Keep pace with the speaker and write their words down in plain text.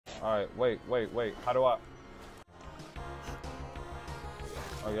Alright, wait. How do I?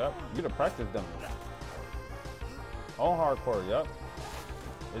 Oh, yep. You the practice dummy. On hardcore, yep.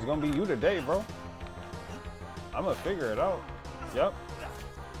 It's gonna be you today, bro. I'm gonna figure it out. Yep.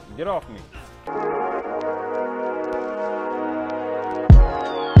 Get off me.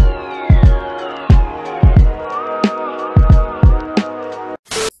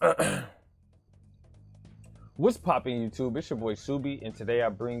 What's poppin', YouTube? It's your boy kxubi, and today I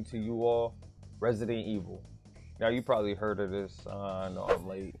bring to you all Resident Evil. Now, you probably heard of this. I know I'm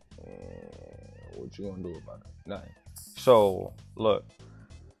late. What you gonna do about it? Nothing. So, look.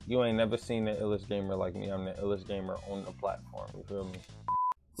 You ain't never seen the illest gamer like me. I'm the illest gamer on the platform. You feel me?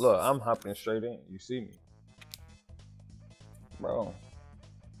 Look, I'm hopping straight in. You see me? Bro.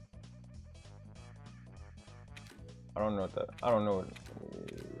 I don't know what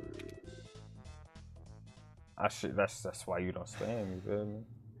that's why you don't spam, you feel me?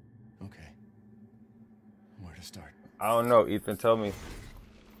 Okay. Where to start? I don't know, Ethan, tell me.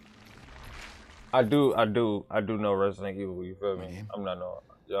 I do know Resident Evil, you feel me? I'm not know.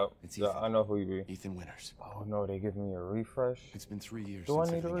 Yep. Yeah, I know who you be. Ethan Winters. Oh no, they giving me a refresh. It's been 3 years since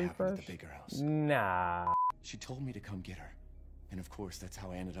I need a refresh at the bigger house. Nah. She told me to come get her. And of course, that's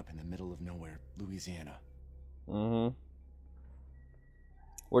how I ended up in the middle of nowhere, Louisiana. Mm-hmm.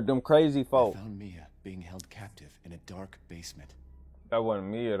 With them crazy folk. I found Mia being held captive in a dark basement. That wasn't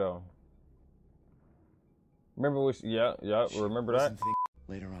Mia though. Remember what? Yeah. Remember that?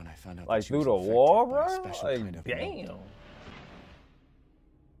 Later on, I found out like that she through was the wall, bro. Like, Like, damn.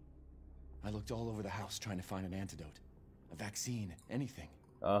 I looked all over the house trying to find an antidote, a vaccine, anything.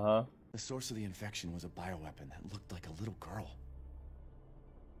 Uh-huh. The source of the infection was a bioweapon that looked like a little girl.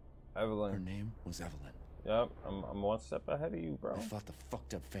 Evelyn. Her name was Evelyn. Yep, I'm one step ahead of you, bro. I fought the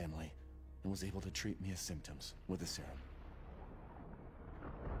fucked up family and was able to treat Mia's symptoms with a serum.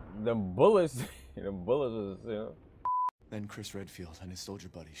 Them bullets is, you know. Then Chris Redfield and his soldier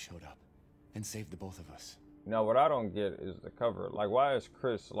buddies showed up and saved the both of us. Now, what I don't get is the cover. Like, why is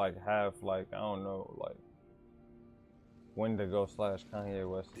Chris like half like, I don't know, like Wendigo / Kanye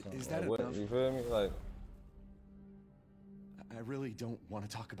West or something? Is that like, what, you feel me? Like, I really don't want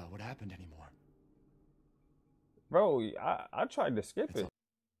to talk about what happened anymore. Bro, I tried to skip it.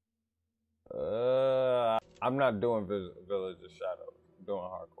 I'm not doing Village of Shadows. I'm doing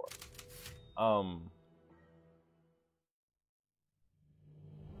hardcore.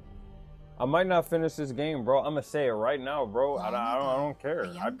 I might not finish this game, bro. I'm gonna say it right now, bro. I don't care.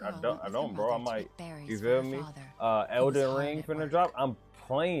 I don't, bro. I might. You feel me? Elden Ring finna drop. I'm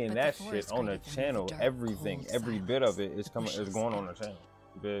playing that shit on the channel. Everything, every bit of it is going on the channel.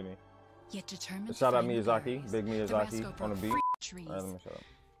 You feel me? Shout out Miyazaki, big Miyazaki on the beat. Alright, let me shut up.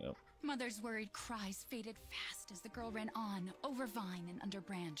 Yep. Mother's worried cries faded fast as the girl ran on, over vine and under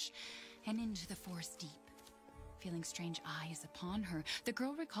branch, and into the forest deep. Feeling strange eyes upon her, the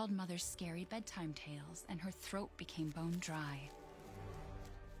girl recalled Mother's scary bedtime tales, and her throat became bone dry.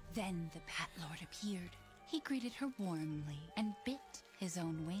 Then the Bat Lord appeared. He greeted her warmly and bit his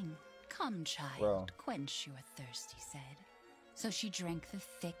own wing. "Come, child, Bro. quench your thirst," he said. So she drank the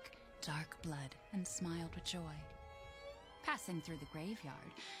thick, dark blood and smiled with joy. Passing through the graveyard,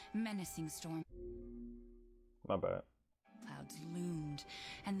 menacing storm My bad. clouds loomed,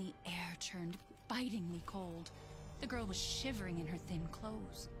 and the air turned bitingly cold. The girl was shivering in her thin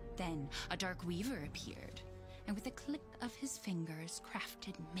clothes. Then a dark weaver appeared, and with a click of his fingers,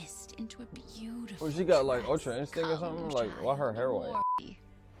 crafted mist into a beautiful Well, she got like dress. Ultra Instinct or something? Come, Like, why her child, hair white? warty.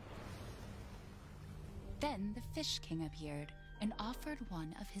 Then the Fish King appeared and offered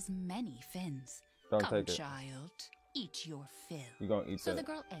one of his many fins. Don't "Come, take it. child, eat your fill." You gonna eat So that? the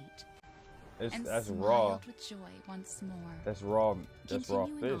girl ate and That's smiled raw. with joy once more. That's raw. That's raw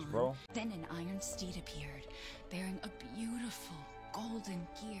Continuing fish, on, bro. Then an iron steed appeared, bearing a beautiful golden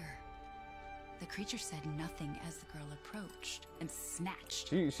gear. The creature said nothing as the girl approached and snatched.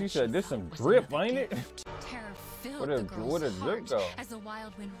 She what said, "This thought some was drip, another ain't it?" gift. Terror filled Where the the girl's drip heart go? as the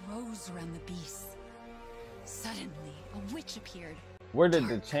wild wind rose around the beast. Suddenly, a witch appeared. Where did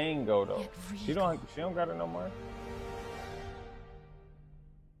the dark, chain go though? yet She don't got it no more.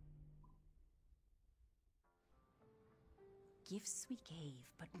 "Gifts we gave,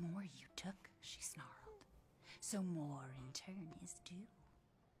 but more you took," she snarled. "So more in turn is due."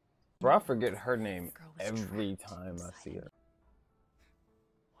 Bro, I forget her name The girl was every trapped time I inside see him. her.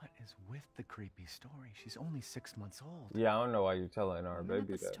 What is with the creepy story? She's only 6 months old. Yeah, I don't know why you're telling our Woman at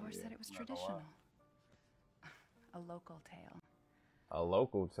baby the that. store Yeah, said it was I'm not gonna lie. traditional. A local tale. A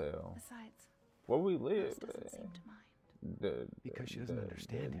local tale. Besides, Where we live, Rose doesn't seem man. to mind. Because she doesn't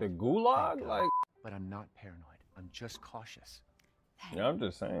understand The him. gulag, Thank God. like. But I'm not paranoid. I'm just cautious. Then Yeah, I'm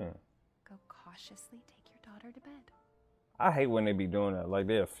just saying. go cautiously take your daughter to bed. I hate when they be doing that. Like,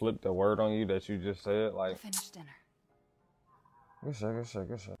 they'll flip the word on you that you just said. We'll Like, finish dinner. good shit, good shit,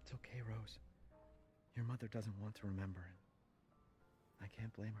 good shit. It's okay, Rose. Your mother doesn't want to remember it. I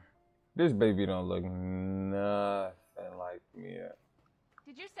can't blame her. This baby don't look nothing like me.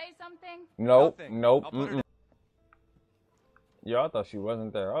 Did you say something? Nope, Nothing. nope. I'll put her Yo, I thought she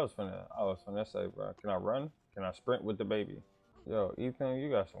wasn't there. I was finna say, bro, can I run? Can I sprint with the baby? Yo, Ethan, you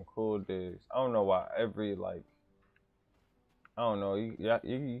got some cool digs. I don't know why every, like, I don't know,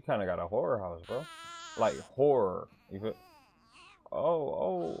 you kind of got a horror house, bro. Like, horror. You feel?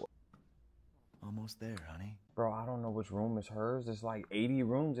 Oh. Almost there, honey. Bro, I don't know which room is hers. There's like 80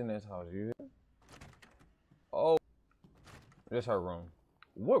 rooms in this house, you hear? Oh. This her room.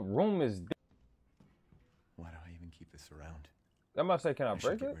 What room is this? Why do I even keep this around? I'm about to say, can I I should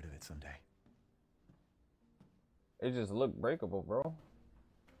break get it? rid of it someday. It just looked breakable, bro.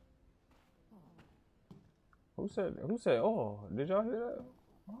 Who said, oh, did y'all hear that?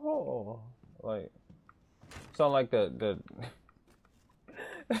 Oh, like, sound like the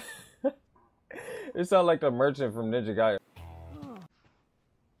it sound like the merchant from Ninja Gaiden.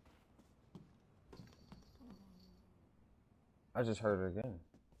 I just heard it again.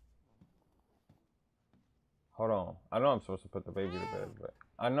 Hold on. I know I'm supposed to put the baby to bed, but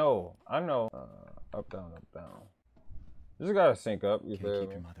I know. Up, down, up, down. Just gotta sync up, you Can't feel keep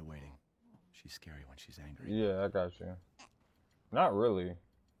me? your mother waiting. She's scary when she's angry. Yeah, I got you. Not really.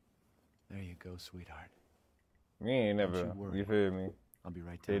 There you go, sweetheart. Me ain't Don't never, you worry. you feel me? I'll be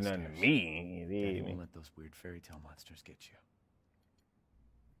right Did downstairs. nothing to me. You Daddy feel me? won't let those weird fairy tale monsters get you.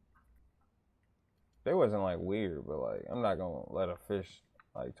 They wasn't like weird, but like, I'm not gonna let a fish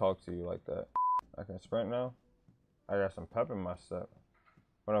like talk to you like that. I can sprint now. I got some pep in my step.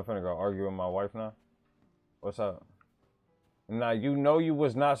 But I'm finna go argue with my wife now. What's up? Now, you know you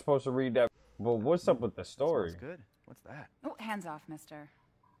was not supposed to read that, but what's up with the story? Smells good. What's that? Oh, hands off, mister.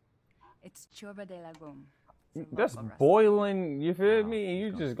 It's kxubi de legume. It's a That's local recipe. boiling, you feel Wow, me? And you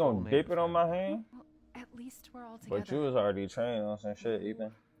you've gone just full gonna dip native it on my family. hand? Well, at least we're all together. But you was already trained on some shit,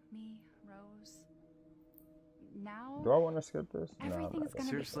 Ethan. Me, Rose. Now, Do I want to skip this? everything's gonna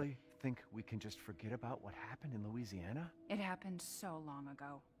Seriously? Think we can just forget about what happened in Louisiana? be... It happened so long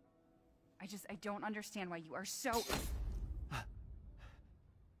ago. I don't understand why you are so...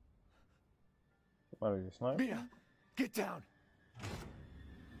 What are you, snipe? Mia, get down!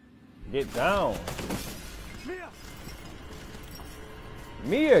 Get down. Mia!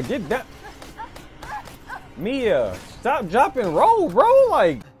 Mia, get down. Mia, stop dropping roll, bro.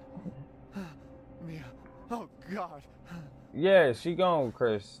 Like, Mia, oh God. yeah, she gone,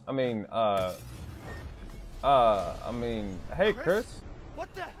 Chris. Hey, Chris.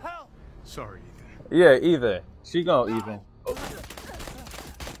 What the hell? Sorry, Ethan. Yeah, either. She gone, Ethan.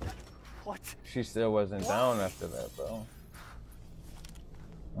 What? She still wasn't down after that, bro.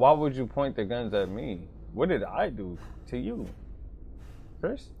 Why would you point the guns at me? What did I do to you?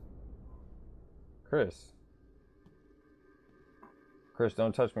 Chris? Chris,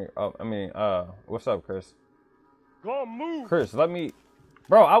 don't touch me. What's up, Chris? Go move. Chris, let me...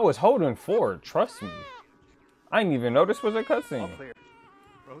 Bro, I was holding forward. Trust me. I didn't even know this was a cutscene. Clear.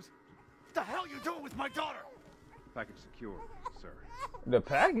 Rose? What the hell you doing with my daughter? Package secure, sir. The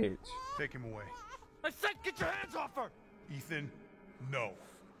package. Take him away. I said get your hands off her! Ethan, no.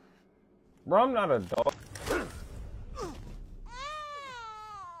 Bro, I'm not a dog.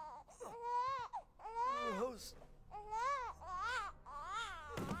 Rose.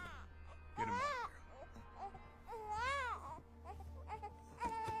 Get him out.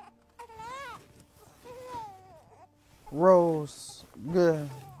 Rose. Good.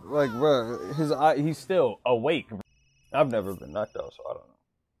 Like, bro, his eye, he's still awake. I've never been knocked out, so I don't know.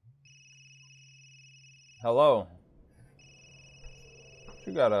 Hello.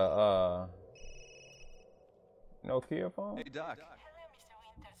 You got a, Nokia phone? Hey, Doc. Hello, Mr.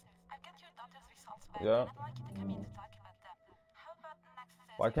 Winters. I've got your daughter's results back, Yeah. and I'd like you to come in to talk about them. How about next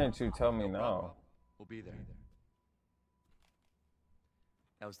Thursday? Why can't you tell me now? We'll be there.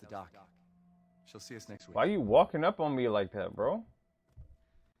 That was the doc. She'll see us next week. Why you walking up on me like that, bro?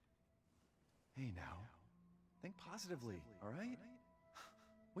 Hey now. Think positively, all right?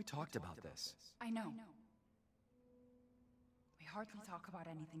 We talked about this. I know. We hardly talk about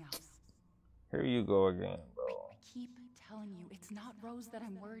anything else. Here you go again, bro. I keep telling you, it's not Rose that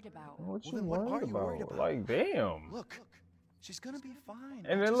I'm worried about. What you then what worried are you worried about? about? Like, damn. Look, she's gonna be fine.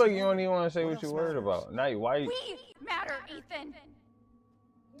 And then Just look, you know don't it. even want to say what you else worried matters? about. Now you, why? We matter, Ethan!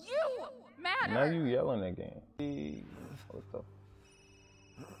 You matter! Now you yelling again. What the?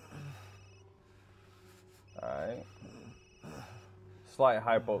 Alright. slight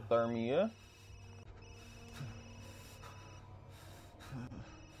hypothermia.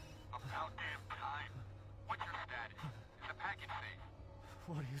 About damn time. What's your status? Is the package safe?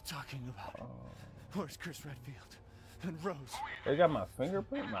 What are you talking about? Where's Chris Redfield? And Rose? They got my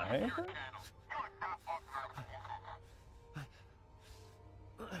fingerprint, my handprint?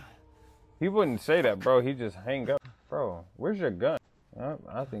 He wouldn't say that, bro. He just hang up. Bro, where's your gun?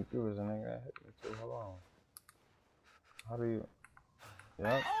 I think it was a nigga that hit me too. Hold on. How do you...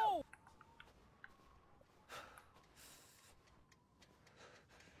 Yep.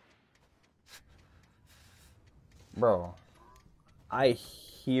 Bro, I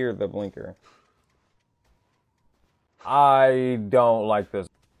hear the blinker. I don't like this.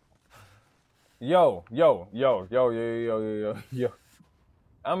 Yo.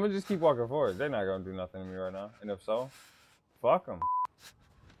 I'm gonna just keep walking forward. They're not gonna do nothing to me right now. And if so, fuck them.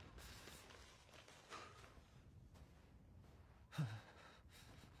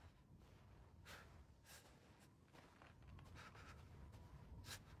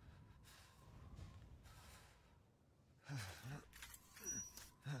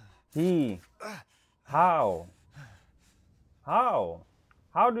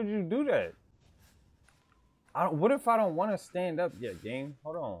 How did you do that? What if I don't want to stand up yet, game?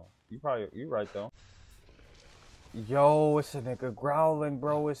 Hold on. You right though. Yo, it's a nigga growling,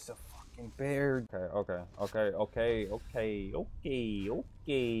 bro. It's a fucking bear. Okay.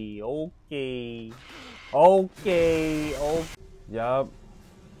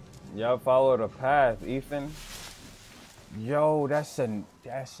 Yup, follow the path, Ethan. Yo, that's a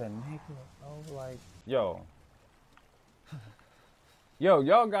nigga, bro. Like, yo,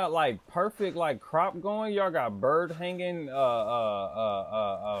 y'all got like perfect like crop going. Y'all got bird hanging,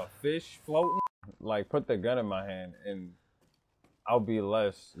 fish floating. Like, put the gun in my hand and I'll be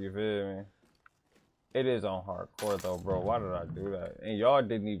less. You feel me? It is on hardcore though, bro. Why did I do that? And y'all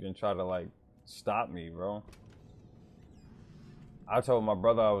didn't even try to like stop me, bro. I told my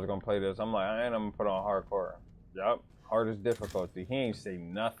brother I was gonna play this. I'm like, I'm gonna put on hardcore. Yup, hardest difficulty. He ain't say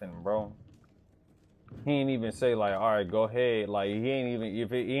nothing, bro. He ain't even say like, all right, go ahead. Like, he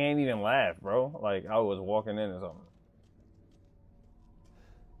ain't even laugh, bro. Like, I was walking in or something.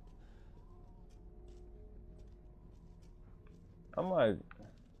 I'm like,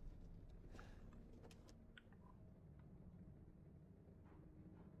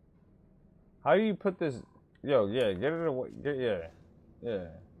 how do you put this? Yo, yeah, get it away. Yeah.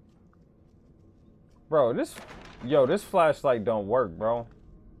 Bro, this flashlight don't work, bro.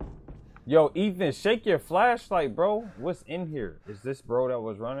 Yo, Ethan, shake your flashlight, bro. What's in here? Is this bro that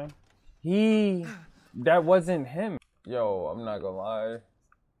was running? That wasn't him. Yo, I'm not gonna lie.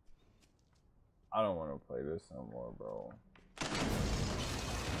 I don't want to play this no more, bro.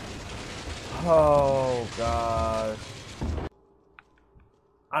 Oh, gosh.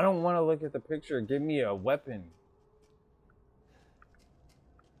 I don't want to look at the picture. Give me a weapon.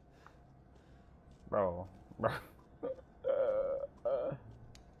 Bro.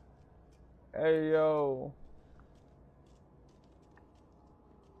 Hey, yo.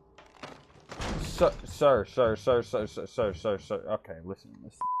 Sir. Okay,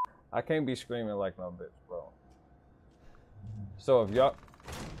 listen. I can't be screaming like no bitch, bro. So if y'all...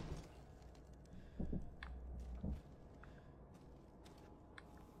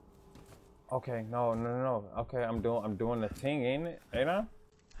 Okay, no. Okay, I'm doing the thing, ain't I?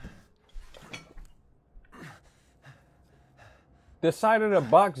 The side of the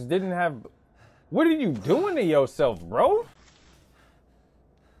box didn't have... What are you doing to yourself, bro?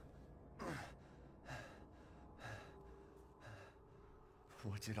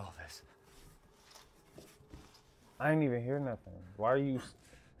 What did all this? I didn't even hear nothing. Why are you...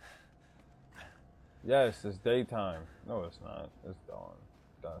 Yes, it's daytime. No, it's not. It's dawn.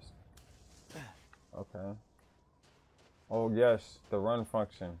 Dusk. Okay. Oh, yes, the run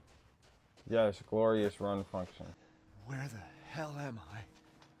function. Yes, glorious run function. Where the hell am I?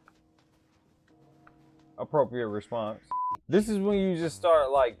 Appropriate response. This is when you just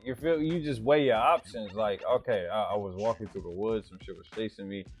start, like, you just weigh your options. Like, okay, I was walking through the woods, some shit was chasing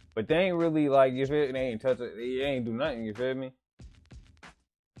me, but they ain't really, like, you feel me? They ain't touch it, they ain't do nothing, you feel me?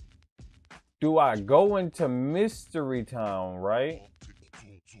 Do I go into Mystery Town, right?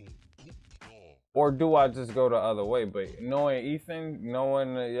 Or do I just go the other way? But knowing Ethan, you know what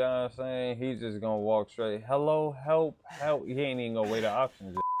I'm saying? He's just gonna walk straight. Hello, help. He ain't even gonna weigh the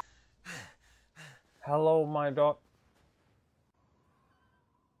options. Hello, my dog.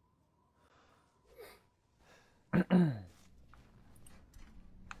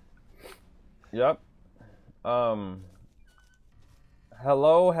 Yep.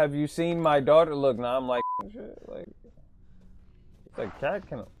 Hello, have you seen my daughter? Look, now I'm like, shit, like, It's a cat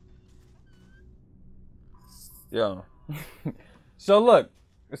can. Yo. So look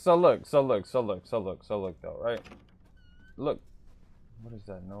though, right? Look. What is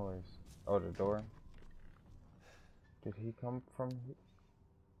that noise? Oh, the door. Did he come from here?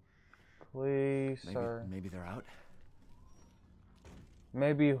 Please, sir. Maybe they're out.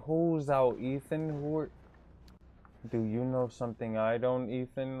 Maybe who's out, Ethan? Who are... Do you know something I don't,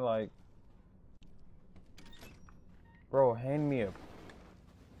 Ethan? Like, bro, hand me a...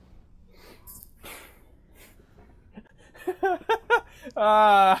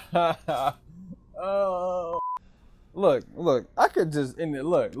 Oh. Look, I could just end it.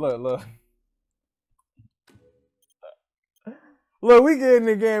 Look. Look, we get in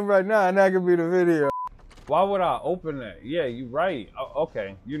the game right now, and that could be the video. Why would I open that? Yeah, you right.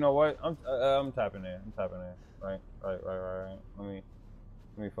 Okay, you know what? I'm tapping in. Right. Let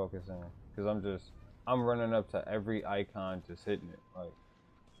me focus in, cause I'm running up to every icon, just hitting it. Like,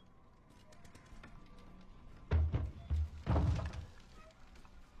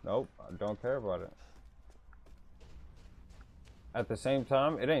 nope, I don't care about it. At the same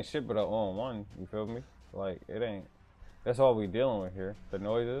time, it ain't shit but a all-in-one. You feel me? Like, it ain't. That's all we dealing with here. The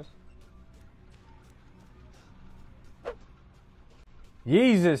noises.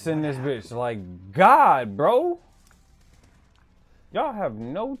 Jesus in this bitch. Like, God, bro. Y'all have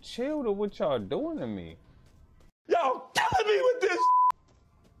no chill to what y'all doing to me. Y'all killing me with this.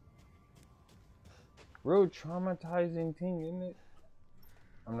 Real traumatizing thing, isn't it?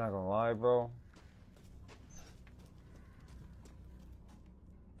 I'm not gonna lie, bro.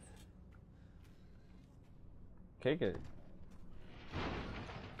 Kick it.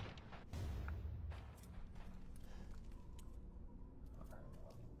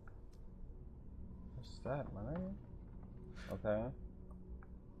 What's that, my name? Okay.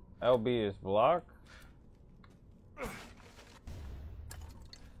 LB is block.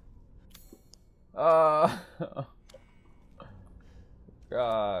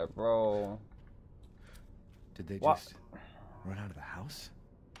 God, bro. Did they just run out of the house?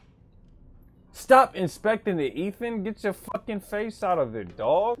 Stop inspecting it, Ethan. Get your fucking face out of it,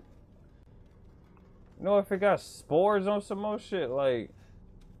 dog. You know, if it got spores on some more shit, like...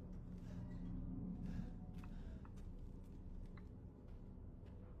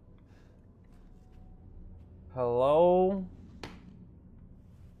 Hello?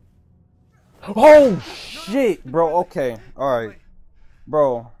 Oh, shit, bro. Okay. Alright.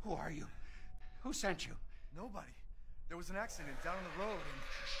 Bro. Who are you? Who sent you? Nobody. There was an accident down on the road and...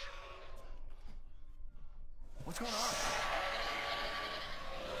 What's going on?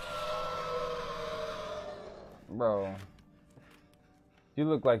 Bro. You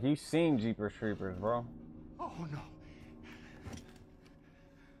look like you seen Jeepers Creepers, bro. Oh no.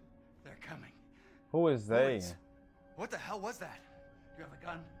 They're coming. Who is they? Bullets. What the hell was that? You have a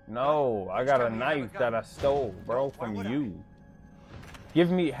gun? No, I got a knife that I stole, bro, from you.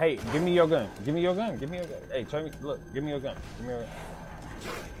 Give me your gun. Give me your gun. Hey, try me. Look, give me your gun.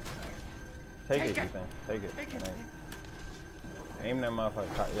 Take it, Ethan. Take it. Aim that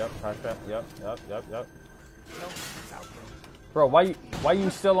motherfucker. Yep, crash that. Yep. Bro, why you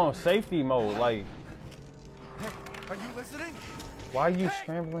still on safety mode? Like, Are you listening? why are you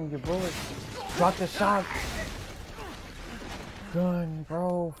scrambling your bullets? Drop the shot. Gun,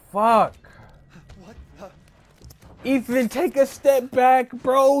 bro. Fuck. What the? Ethan, take a step back,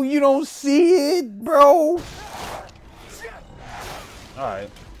 bro. You don't see it, bro. Alright.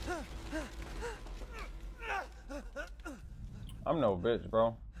 I'm no bitch,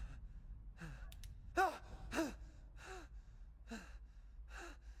 bro.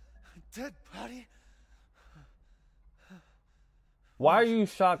 Dead body? Why are you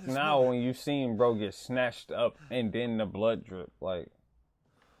shocked now when you seen bro get snatched up and then the blood drip? Like,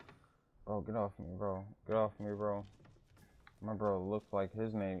 bro, get off me, bro. Get off me, bro. My bro looks like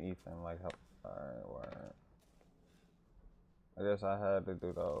his name Ethan. Like, alright. I guess I had to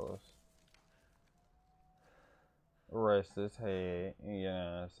do those. Rest his head, you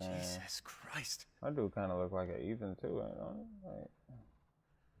know what I'm saying? Jesus Christ. I do kind of look like an Ethan too, you know? Like,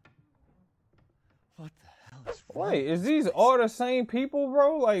 What the hell is wrong? wait, is these all the same people,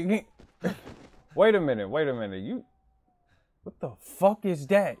 bro? Like, wait a minute. You, what the fuck is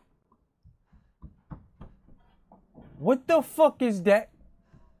that? What the fuck is that?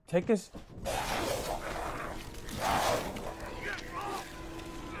 Take us.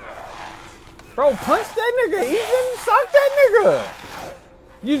 Bro, punch that nigga, Ethan. Suck that nigga.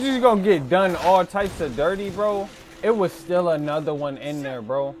 You just gonna get done all types of dirty, bro. It was still another one in there,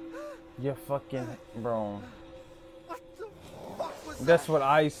 bro. You fucking, bro. What the fuck was That's what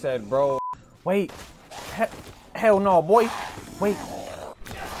I said, bro. Wait. Hell no, boy. Wait.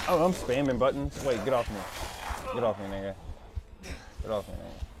 Oh, I'm spamming buttons. Wait, get off me. Get off me, nigga. Get off me,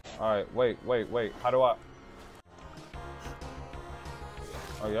 nigga. Alright, wait. How do I?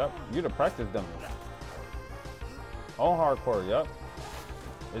 Oh, yep. You the practice dummy. On hardcore, yep.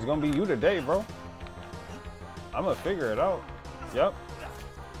 It's gonna be you today, bro. I'm gonna figure it out. Yep.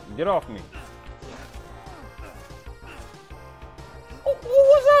 Get off me.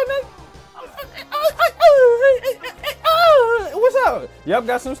 What's up, man? What's up? Yep,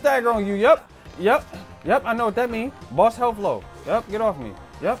 got some stagger on you. Yep. I know what that means. Boss health low. Yep, get off me.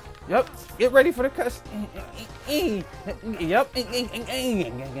 Yep. Get ready for the cuss. Yep.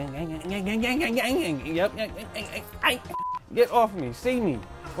 Get off me. See me.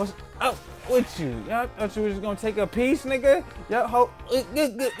 What's up with you? Yep. I thought you was gonna take a piece, nigga. Yep.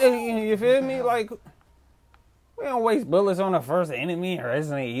 You feel me? Like, we don't waste bullets on the first enemy in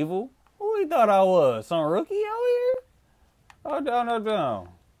Resident Evil. Who we thought I was? Some rookie out here? Oh, down.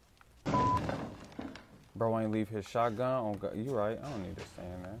 Bro ain't leave his shotgun. Oh, God. You right. I don't need to stay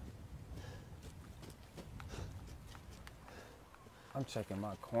in there. I'm checking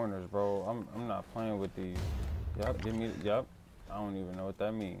my corners, bro. I'm not playing with these. Yep, give me. Yep. I don't even know what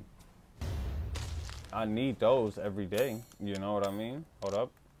that means. I need those every day. You know what I mean? Hold up.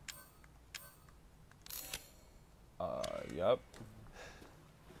 Yep.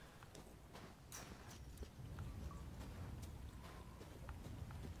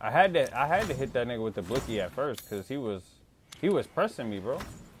 I had to hit that nigga with the blicky at first because he was pressing me, bro.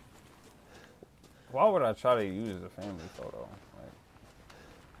 Why would I try to use a family photo? Like,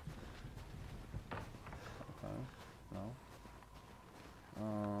 okay, no.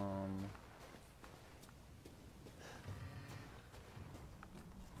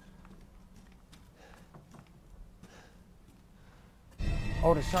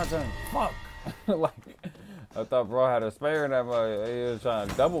 Oh, the shotgun. Fuck. Like, I thought bro had a spare in that mother. He was trying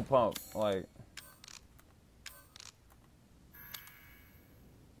to double pump. Like,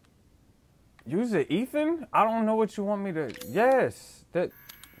 use it, Ethan? I don't know what you want me to. Yes, the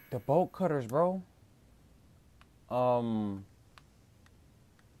bolt cutters, bro.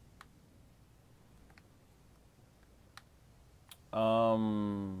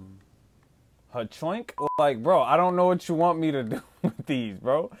 Her choink? Like, bro, I don't know what you want me to do with these,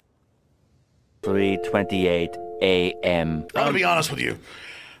 bro. 3:28 a.m. I'm gonna be honest with you.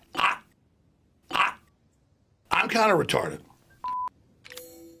 I'm kind of retarded.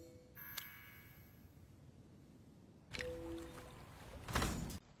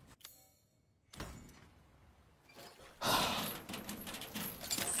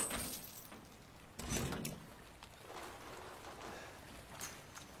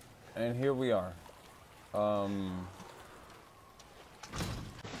 And here we are.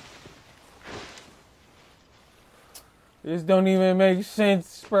 This don't even make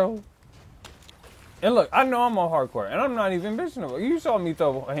sense, bro. And look, I know I'm on hardcore, and I'm not even bitching about it. You saw me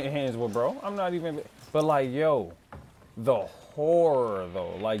throw hands with bro. I'm not even, but like, yo, the horror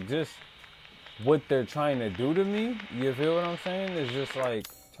though, like just what they're trying to do to me. You feel what I'm saying? It's just like,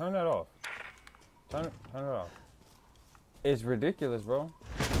 turn that off. Turn it off. It's ridiculous, bro.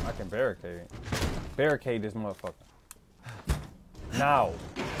 I can barricade. Barricade this motherfucker. Now.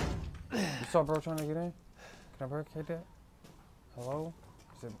 You saw bro trying to get in? Can I barricade that? Hello?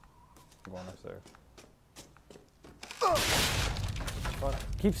 Is it... I'm going upstairs. Fuck.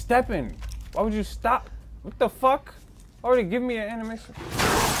 Keep stepping. Why would you stop? What the fuck? Already give me an animation. What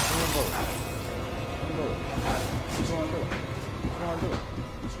you want to do?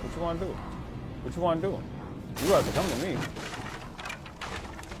 What you want to do? What you want to do? You have to come to me.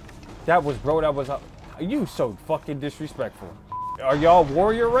 That was, bro, that was, you so fucking disrespectful. Are y'all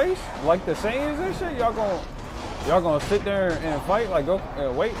warrior race? Like the sayings and shit? Y'all gonna sit there and fight, like go,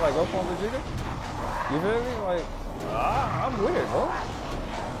 wait, like go for Vegeta? You feel me? Like, I'm with it, bro.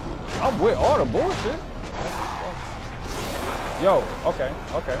 I'm with all the bullshit. Yo, okay,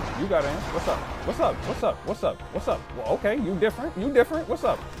 you got in. What's up? Well, okay, you different. What's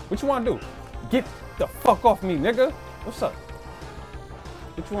up? What you wanna do? Get the fuck off me, nigga. What's up?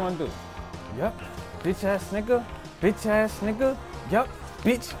 What you wanna do? Yep. Bitch ass nigga. Yep.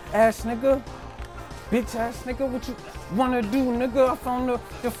 Bitch ass nigga. What you wanna do, nigga? I found the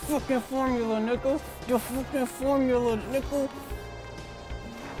fucking formula, nigga. Your fucking formula, nigga.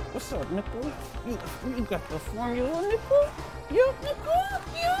 What's up, nigga? You got the formula, nigga? Yep, nigga.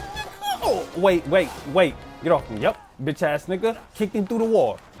 Oh, wait. Get off me. Yep. Bitch ass nigga. Kicked him through the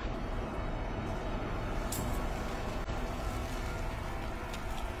wall.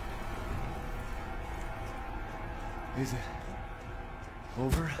 Is it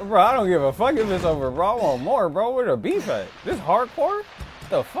Over? Bro, I don't give a fuck if it's over, bro. I want more, bro. Where the beef at? This hardcore?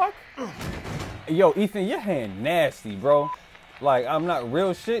 The fuck? Yo, Ethan, your hand nasty, bro. Like, I'm not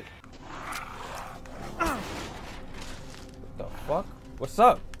real shit. What the fuck? What's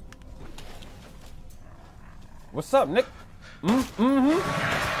up? What's up, Nick?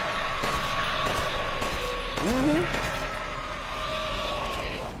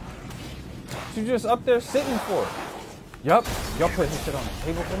 You just up there sitting for it. Yup. Y'all put his shit on the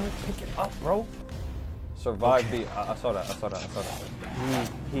table for me. Pick it up, bro. Survive the. I saw that.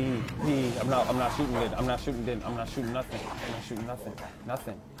 He. I'm not shooting it. I'm not shooting nothing. I'm not shooting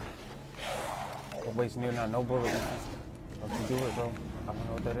nothing. Don't waste near not no bullet. Don't you do it, bro. I don't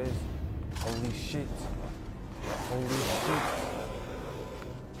know what that is. Holy shit. Holy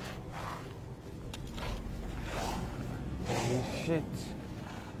shit.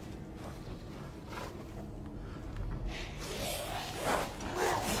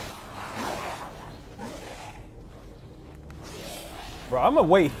 Bro, I'm gonna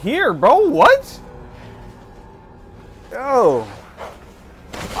wait here, bro. What? Yo.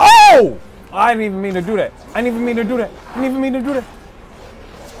 Oh! I didn't even mean to do that. I didn't even mean to do that.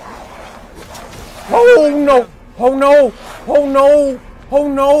 Oh no! Oh no! Oh no! Oh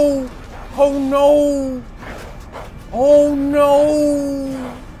no! Oh no! Oh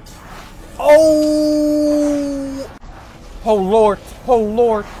no! Oh! Oh Lord! Oh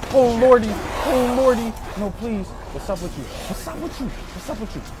Lord! Oh Lordy! Oh Lordy! No, please. What's up with you?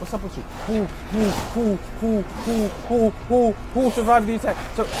 Who survived the attack?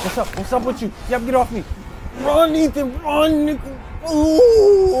 So, what's up with you? Yep, get off me. Run, Ethan, run, nigga.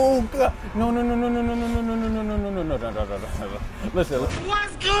 Oh, God. No. Listen.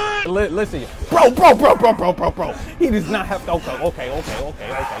 What's good? Listen. Bro. He does not have to. Okay.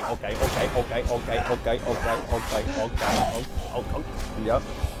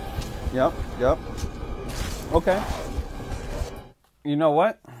 Yep. Okay. You know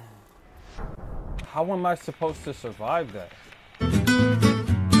what? How am I supposed to survive that?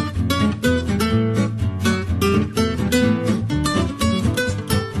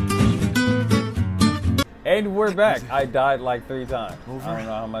 And we're back. I died like 3 times. Over. I don't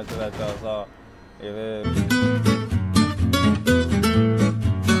know how much of that y'all saw. If it...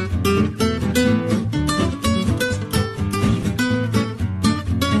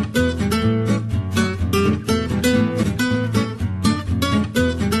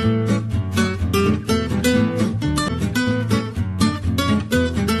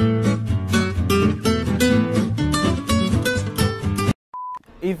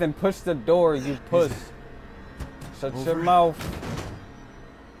 Ethan, push the door, you puss. Shut your mouth.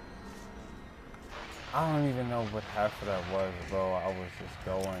 I don't even know what half of that was, bro. I was just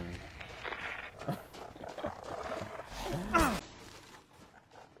going.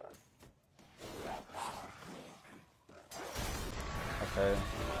 Okay.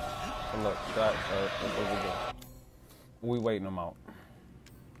 So look, that, we waiting them out.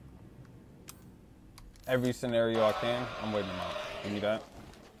 Every scenario I can, I'm waiting them out. Give me that.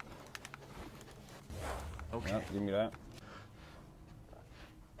 Okay. Yep, give me that.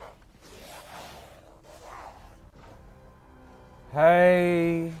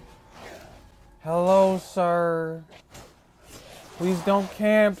 Hey. Hello, sir. Please don't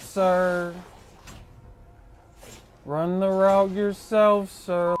camp, sir. Run the route yourself,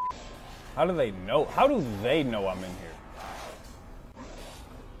 sir. How do they know? How do they know I'm in here?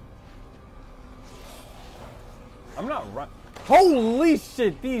 I'm not run. Holy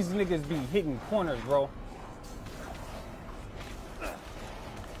shit, these niggas be hitting corners, bro.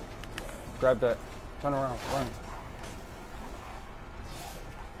 Grab that. Turn around. Run.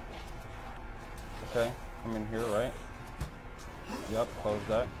 Okay. I'm in here, right? Yep, close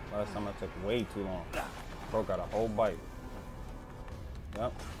that. Last time I took way too long. Bro got a whole bite.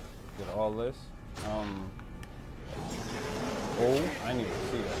 Yep. Get all this. Oh, I didn't even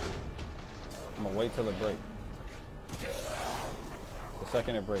see that. I'm gonna wait till it breaks. The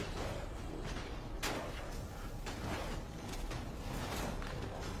second it breaks.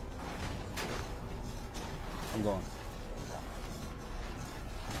 I'm going.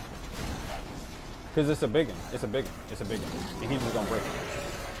 Cause it's a big one. It's a big one. And he's just gonna break it.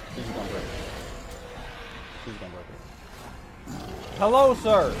 He's just gonna break it. Hello,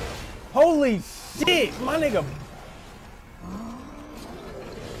 sir. Holy shit, my nigga.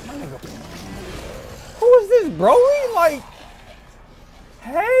 Who is this, bro? He like,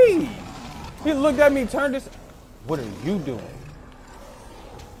 hey. He looked at me, turned this. What are you doing?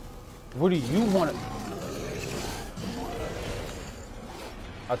 What do you want to?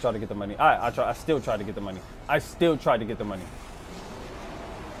 I tried to get the money. I still tried to get the money.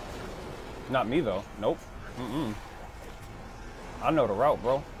 Not me though. Nope. I know the route,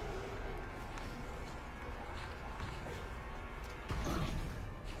 bro.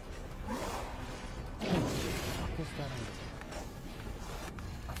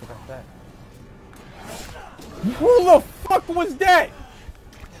 I forgot that. Who the fuck was that?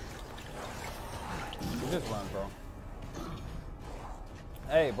 Just run, bro.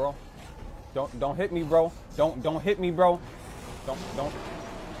 Hey, bro. Don't hit me, bro. Don't hit me, bro. Don't.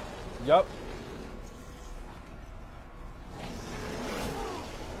 Yup.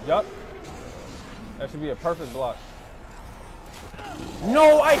 Yup. That should be a perfect block.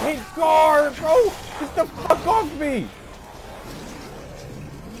 No, I hit guard, bro. Get the fuck off me.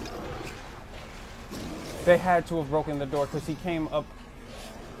 They had to have broken the door because he came up.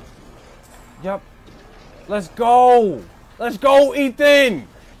 Yup. Let's go. Let's go, Ethan.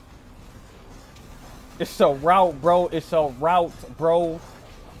 It's a route, bro. It's a route, bro.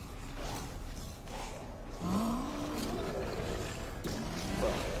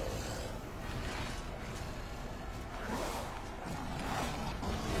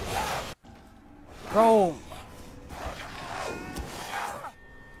 Bro.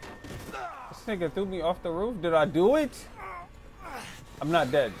 This nigga threw me off the roof. Did I do it? I'm not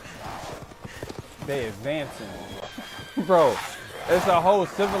dead. They advancing. Bro, it's a whole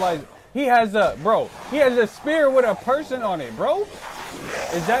civilized. He has a spear with a person on it, bro.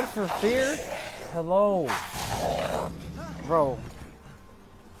 Is that for fear? Hello. Bro.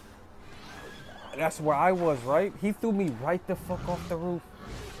 That's where I was, right? He threw me right the fuck off the roof.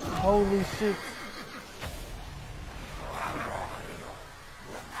 Holy shit.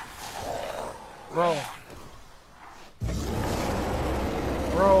 Bro.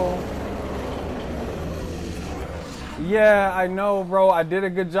 Bro. Yeah, I know, bro. I did a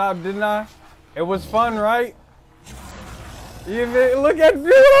good job, didn't I? It was fun, right? Look at me. Look at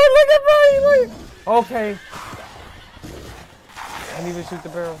me. Look. Okay. I didn't even shoot the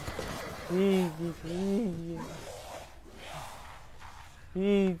barrel.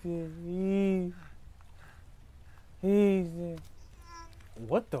 Easy.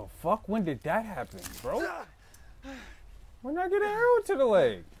 What the fuck? When did that happen, bro? When did I get an arrow to the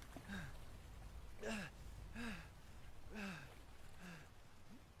leg?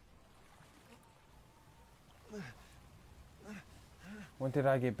 When did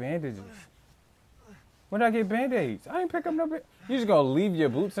I get bandages? When did I get band-aids? I ain't pick up no band. You just gonna leave your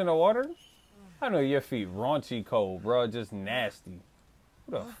boots in the water? I know your feet raunchy cold, bro. Just nasty.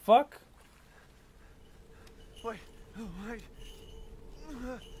 Who the fuck? Wait.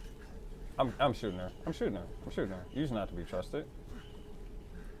 I'm shooting her. I'm shooting her. You're not to be trusted.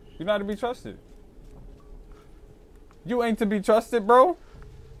 You're not to be trusted. You ain't to be trusted, bro.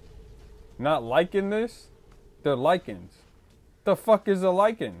 Not liking this? They're lichens. The fuck is a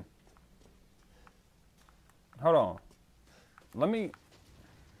lichen? Hold on.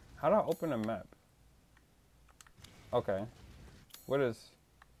 How do I open a map? Okay. What is...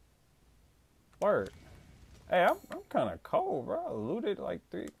 Word. Hey, I'm kind of cold, bro. I looted like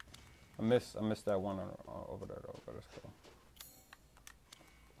 3. I missed that one over there, though. But it's cool.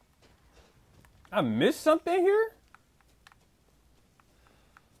 I missed something here?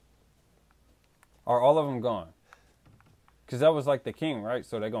 Are all of them gone? Because that was like the king, right?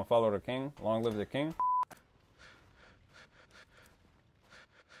 So they're going to follow the king. Long live the king.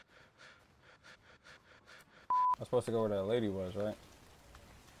 I'm supposed to go where that lady was, right?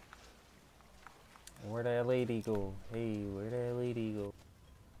 Where'd that lady go? Hey, where'd that lady go?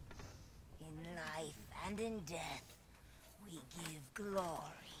 In life and in death, we give glory.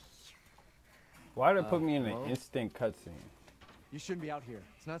 Why did it put me in an instant cutscene? You shouldn't be out here.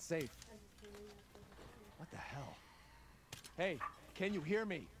 It's not safe. What the hell? Hey, can you hear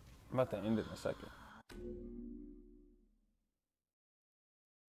me? I'm about to end it in a second.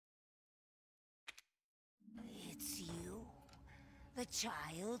 It's you, the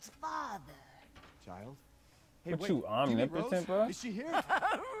child's father. Child? Hey, What wait, you omnipotent, bro? Is she here? Rose!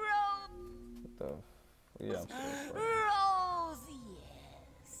 What the? Yeah, I'm sorry. Rose,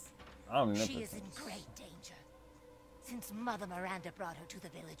 yes. Omnipotent. She is in great danger. Since Mother Miranda brought her to the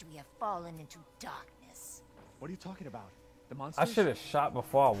village, we have fallen into darkness. What are you talking about? The monsters? I should have shot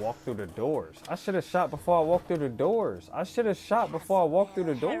before I walked through the doors. I should have shot before I walked through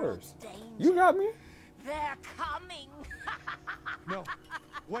the doors. You got me? They're coming. No.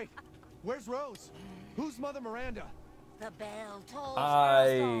 Wait. Where's Rose? Who's Mother Miranda? The bell tolls.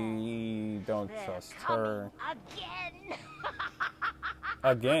 I don't They're trust coming her. again.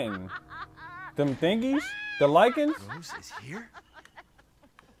 Again? Them thingies? The lichens? Rose is here?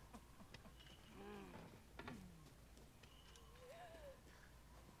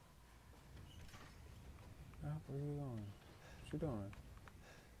 you doing?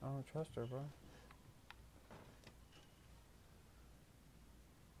 I don't trust her, bro.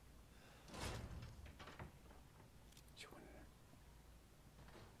 She went in there.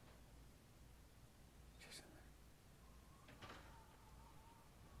 She's in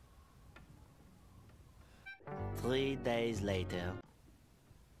there. 3 days later.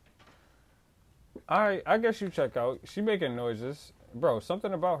 Alright, I guess you check out. She making noises. Bro,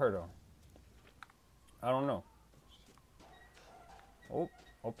 something about her, though. I don't know. Oh,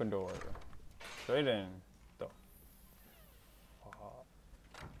 open door. Straight in. The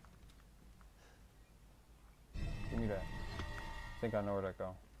give me that. I think I know where that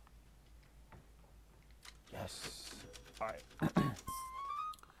go. Yes. Alright.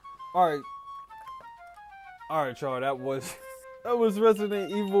 Alright. Alright, y'all. That was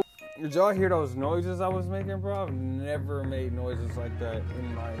Resident Evil. Did y'all hear those noises I was making, bro? I've never made noises like that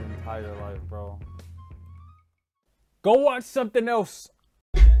in my entire life, bro. Go watch something else.